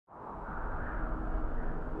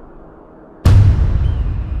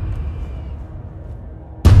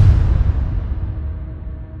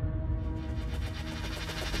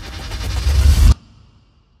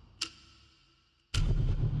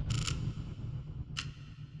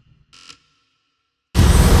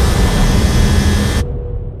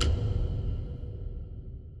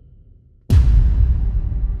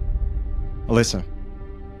Alissa,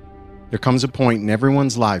 there comes a point in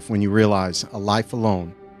everyone's life when you realize a life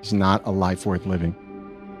alone is not a life worth living.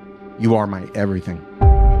 You are my everything.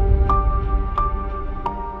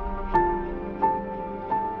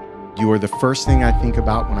 You are the first thing I think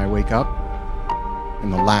about when I wake up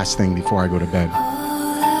and the last thing before I go to bed.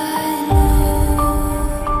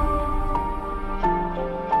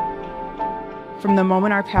 From the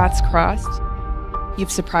moment our paths crossed,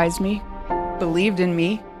 you've surprised me, believed in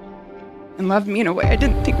me, and loved me in a way I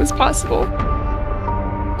didn't think was possible.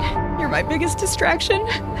 You're my biggest distraction,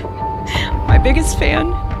 my biggest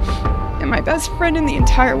fan, and my best friend in the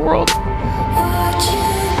entire world.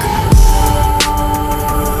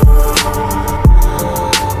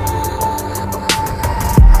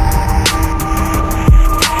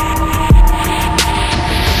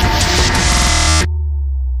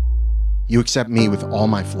 You accept me with all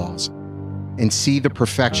my flaws and see the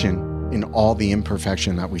perfection in all the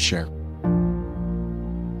imperfection that we share.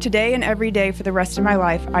 Today and every day for the rest of my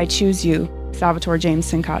life, I choose you, Salvatore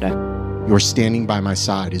James Cincotta. Your standing by my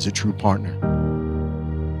side is a true partner.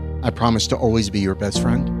 I promise to always be your best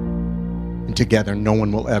friend, and together no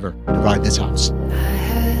one will ever divide this house. I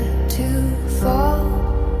had to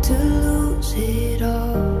fall to lose it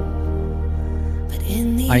all. But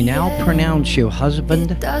in the I now pronounce you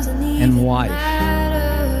husband and wife.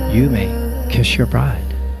 You may kiss your bride.